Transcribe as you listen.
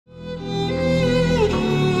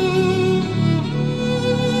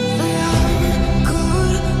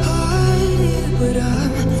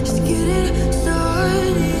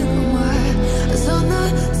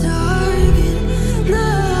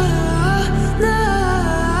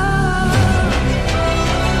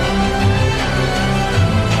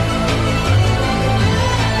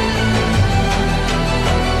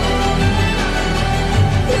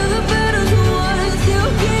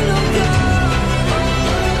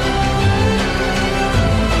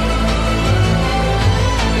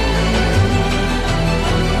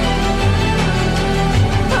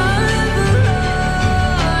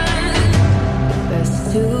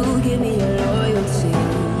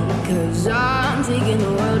I'm taking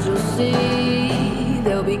the world, you'll see.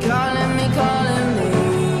 They'll be calling me, calling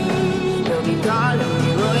me. They'll be calling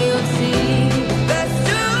me royalty. Best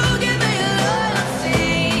to give me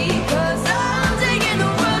loyalty, 'cause I'm taking the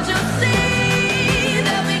world, you'll see.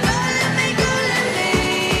 They'll be calling me, calling me.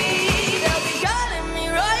 They'll be calling me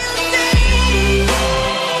royalty.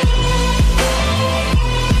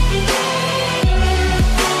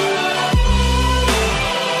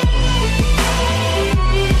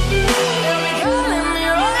 They'll be calling me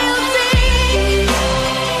royalty.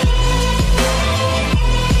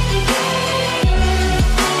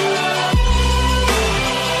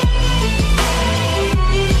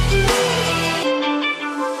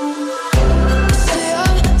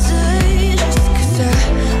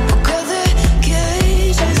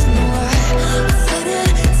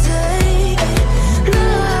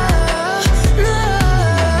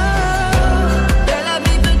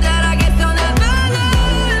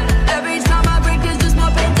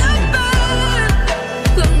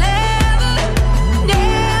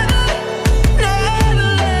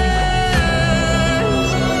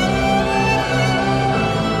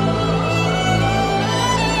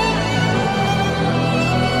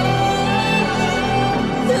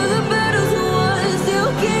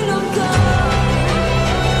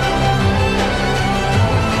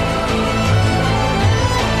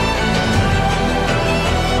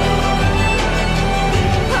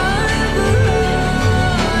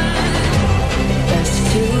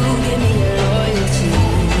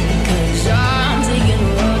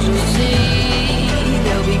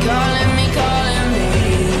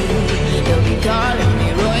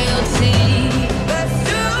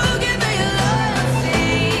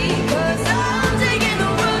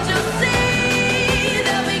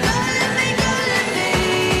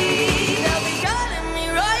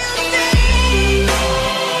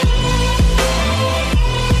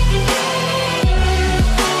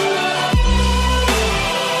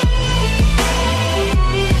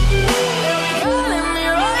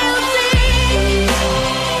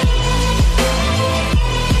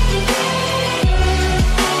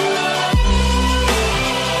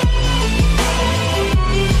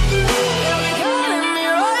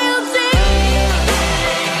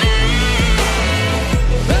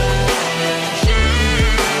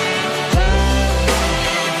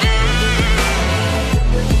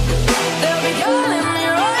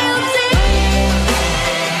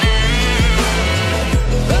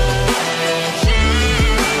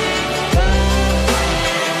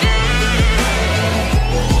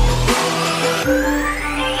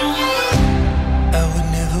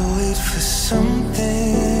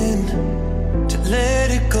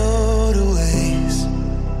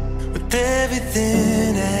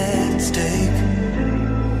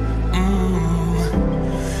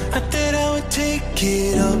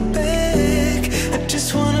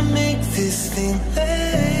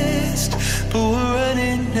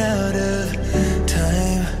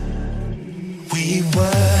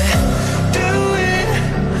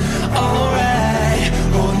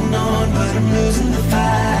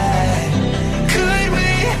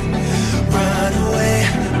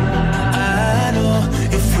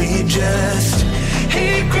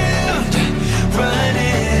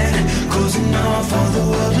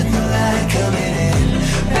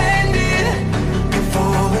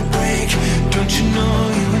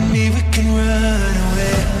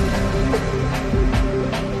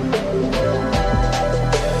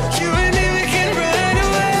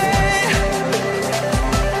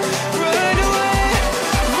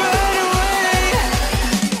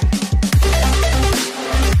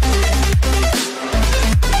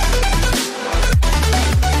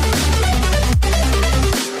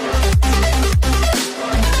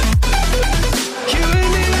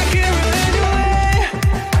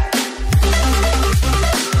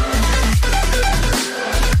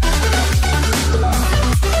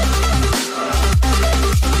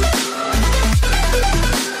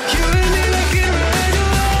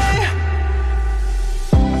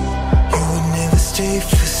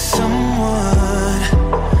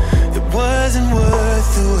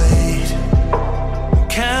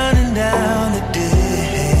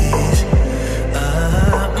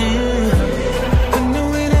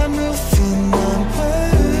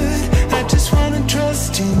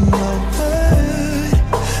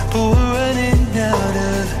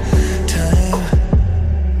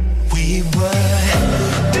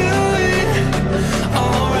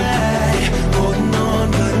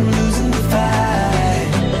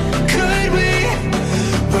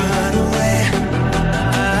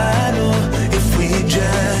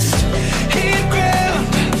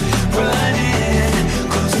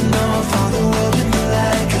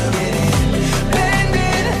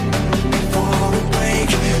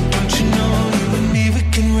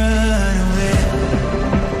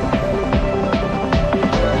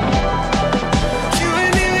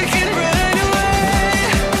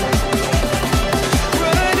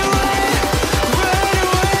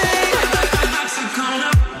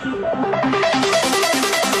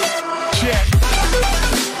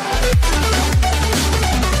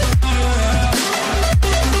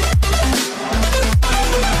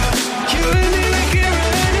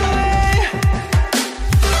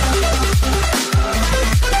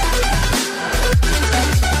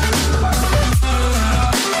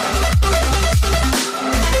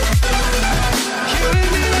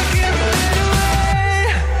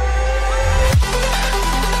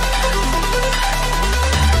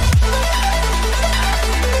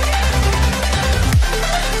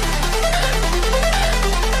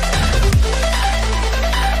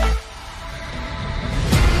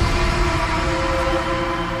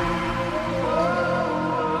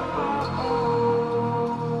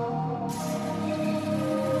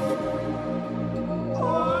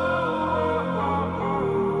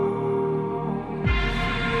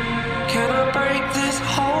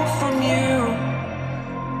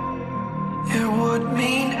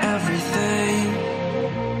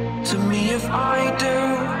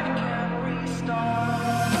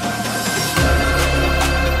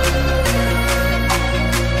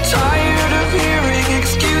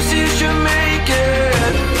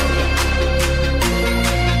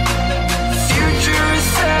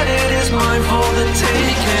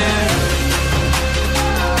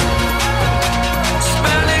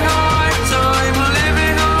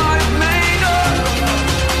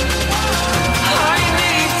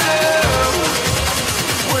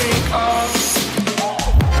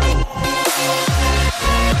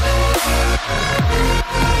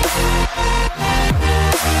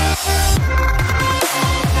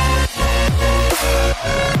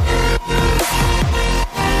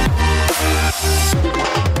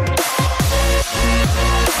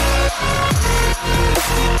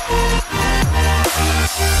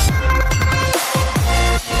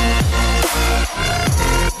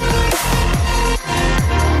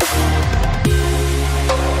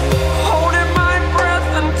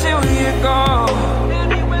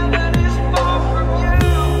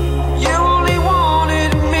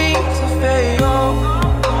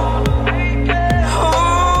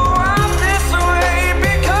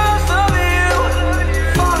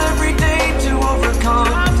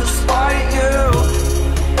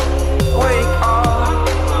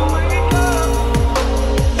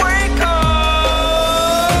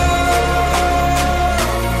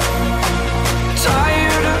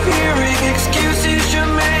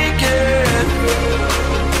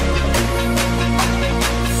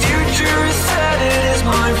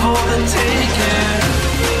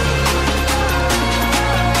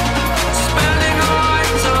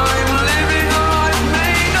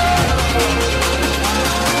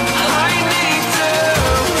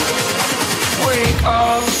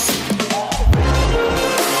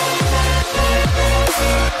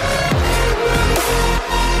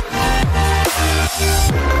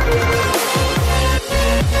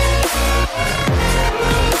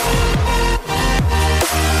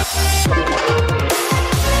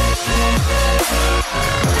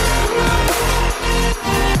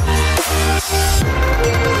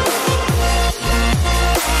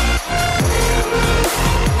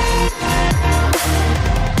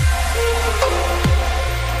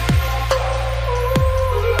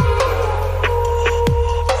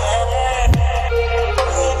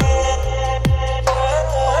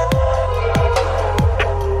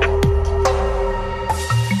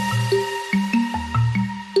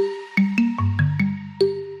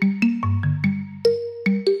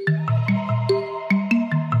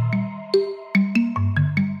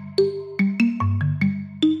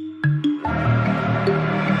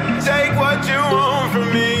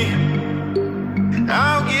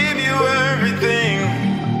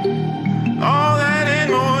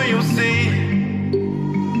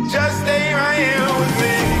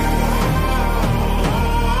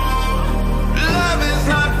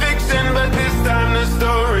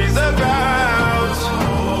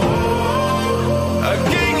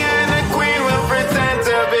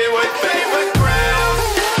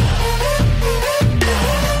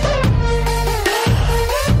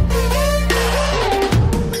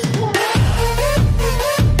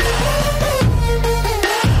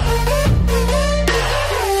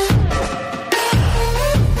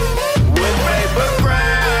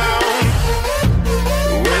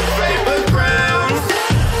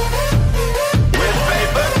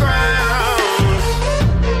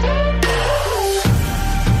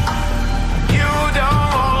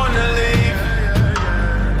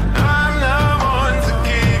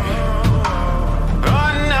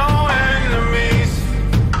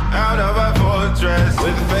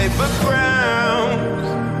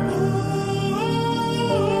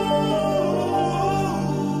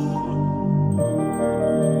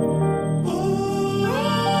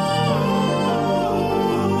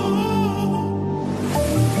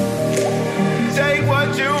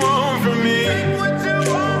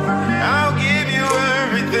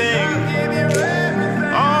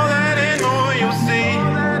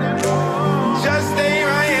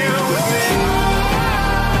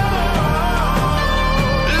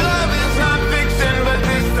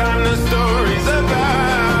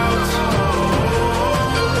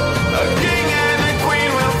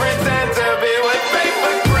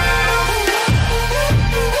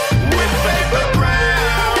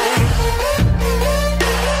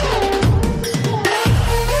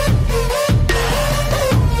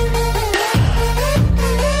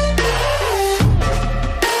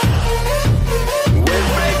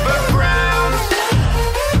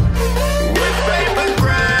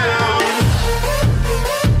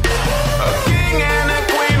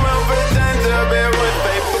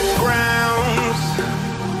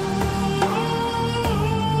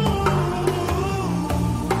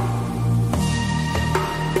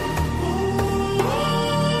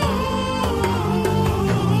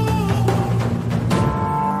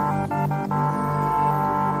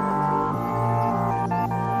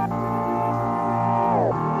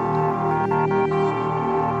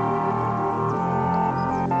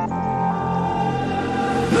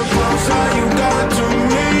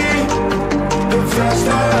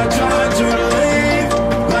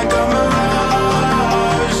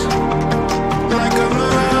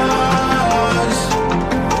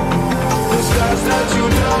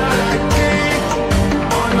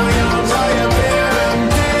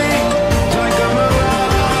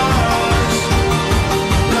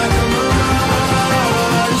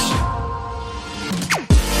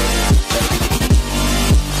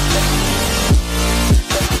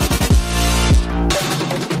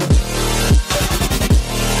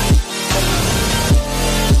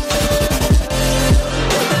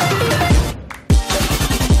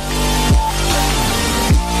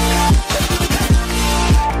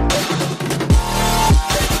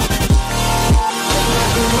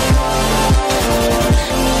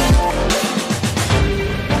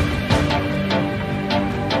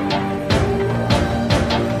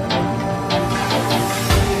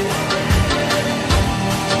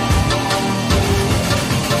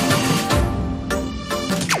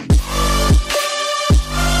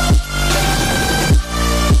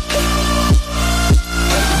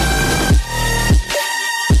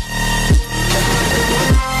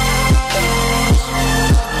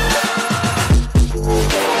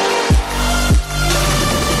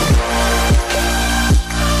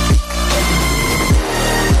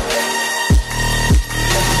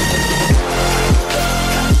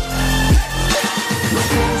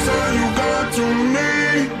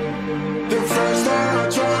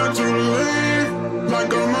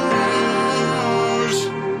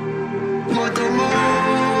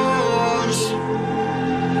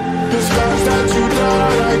 that you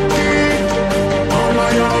die like me. All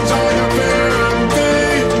my arms are your empty,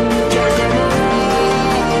 like a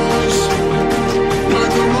mirage,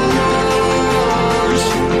 like a mirage,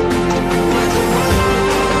 like a mirage, like a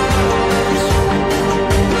mirage,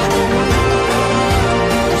 like a mirage.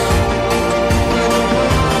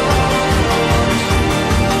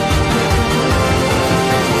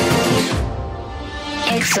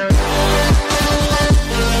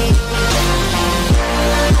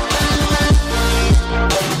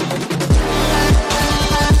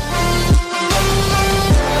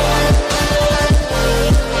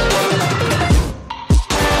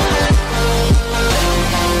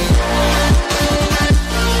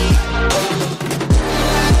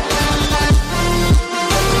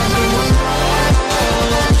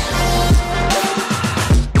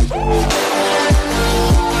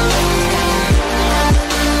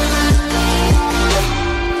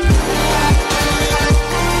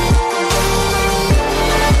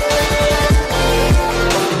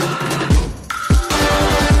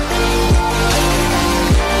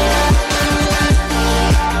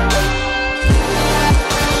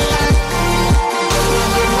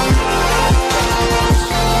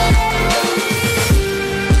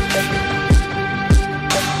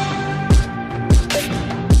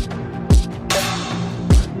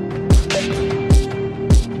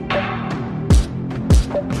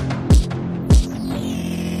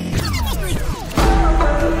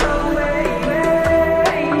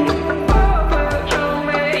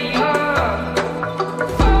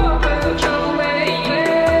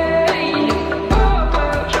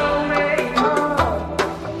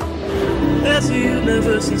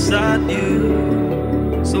 Inside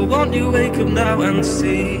you, so won't you wake up now and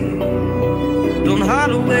see? Don't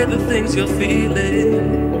hide away the things you're feeling.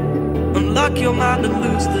 Unlock your mind and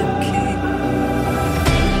lose the key.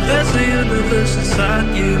 There's a universe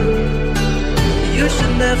inside you. You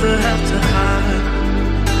should never have to hide.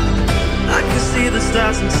 I can see the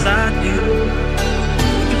stars inside you.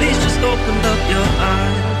 Please just open up your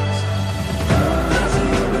eyes. There's a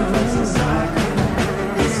universe inside you.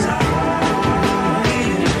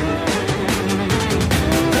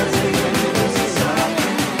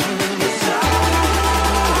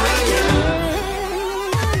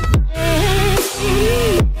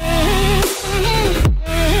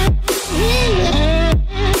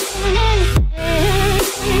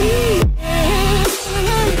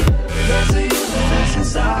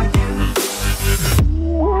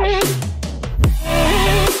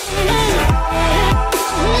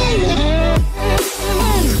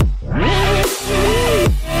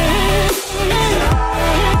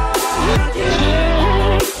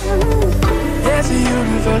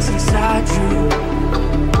 Inside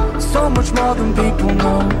you, so much more than people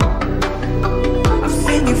know. I've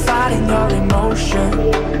seen you fighting your emotion.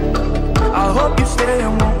 I hope you stay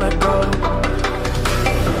and won't let go.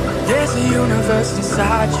 There's a universe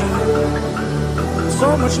inside you,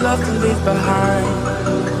 so much love to leave behind.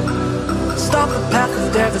 Stop the path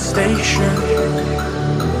of devastation.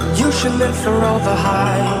 You should live for all the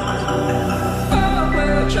highs.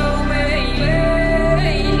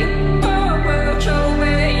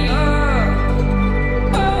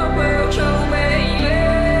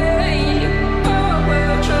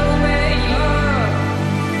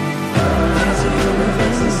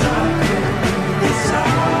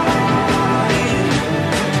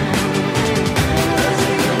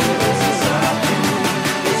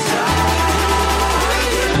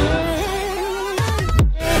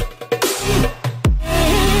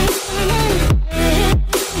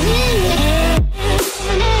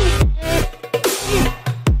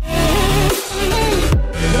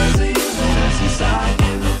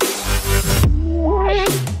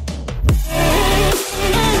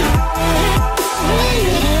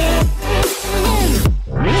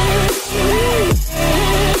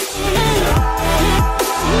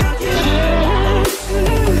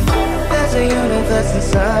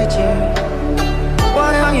 Inside you,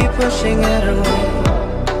 why are you pushing it away?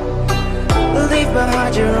 Leave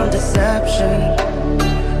behind your own deception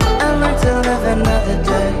and learn to live another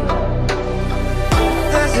day.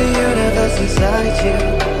 There's a universe inside you,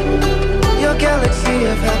 your galaxy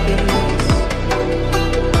of happiness.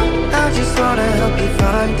 I just wanna help you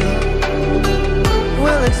find it.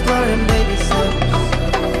 We'll explore in baby steps.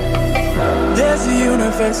 There's a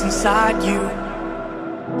universe inside you.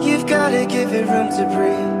 You've gotta give it room to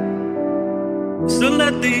breathe. So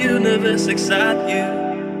let the universe excite you,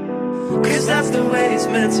 'cause that's the way it's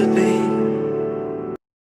meant to be.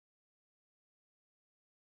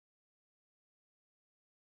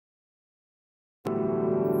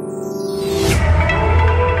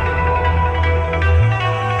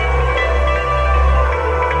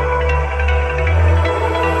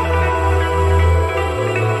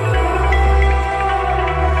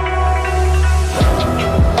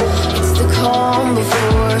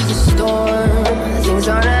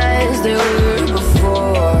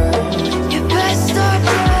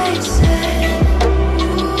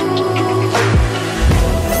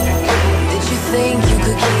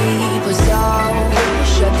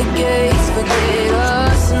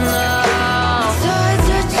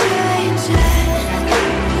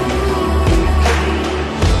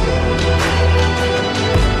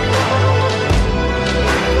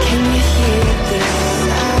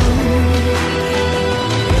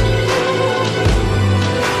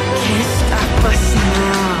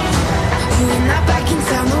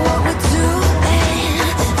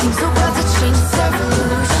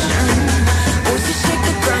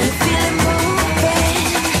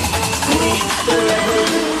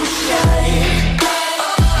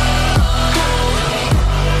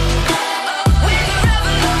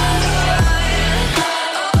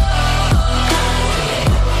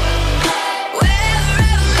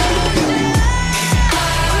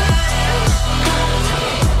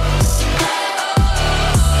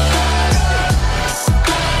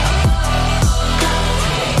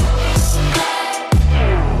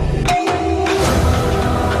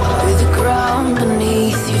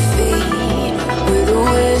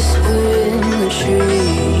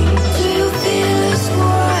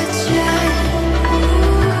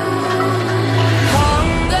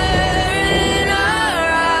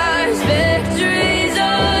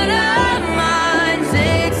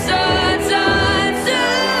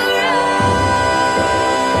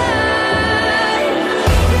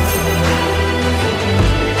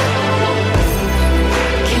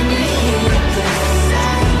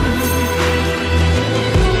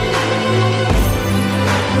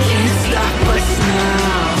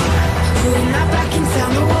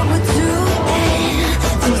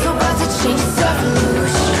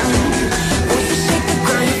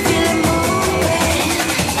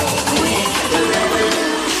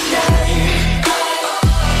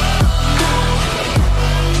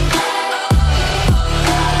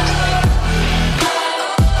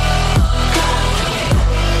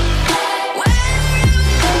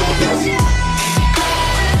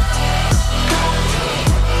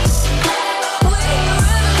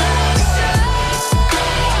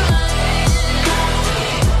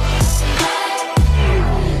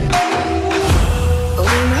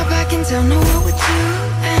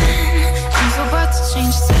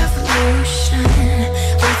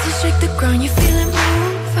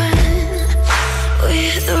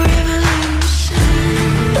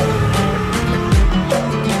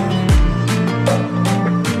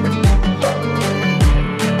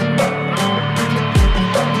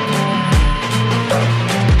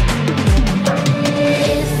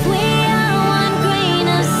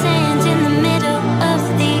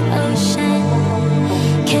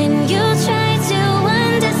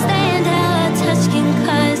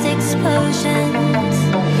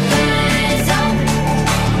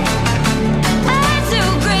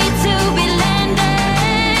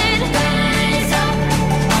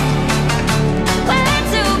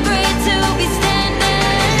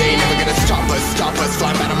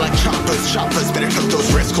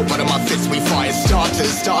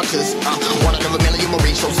 One out of a million will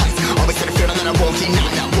reach those heights. Always had a feeling that I won't deny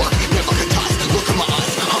that work. Never could toss. Look in my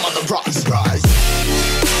eyes, I'm on the rise.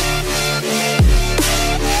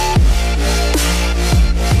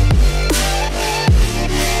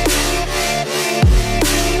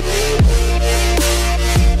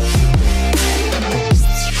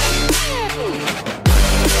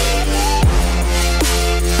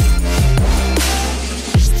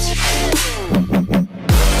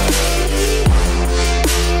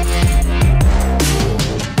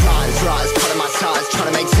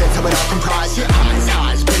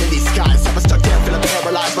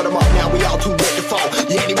 But I'm up now, we all too late to fall.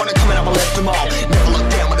 Yeah, anyone coming up, I left them all. Never look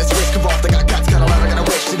down when there's risk involved. I got guts, got a lot, I gotta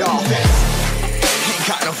waste it all. Ain't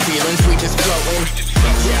got no feelings, we just floating.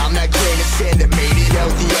 Yeah, I'm that grain of sand that made it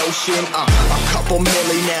out the ocean. A couple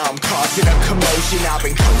milli now, I'm causing a commotion. I've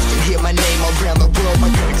been coasting, hear my name around the world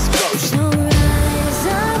like an explosion. So rise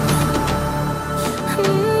up.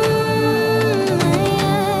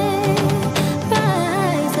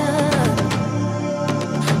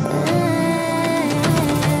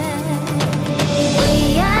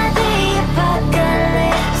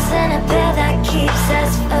 Keeps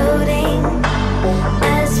us floating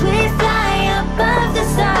as we fly above the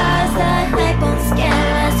stars. The hype won't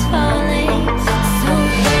scare us falling. So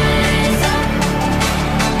rise up.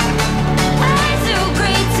 I'm too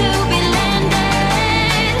great to be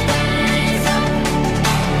landed. Rise up.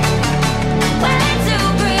 We're too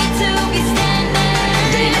great to be standing.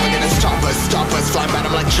 They ain't never gonna stop us. Fly by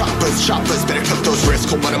them like choppers. Better cut those risks.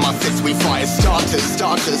 Hold one of my fists, we fire starters.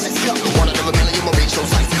 Let's go. One out of a million will reach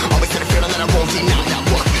those heights. Always had a feeling that I won't deny that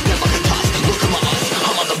work. Never could toss. Look in my eyes,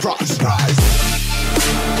 I'm on the rise.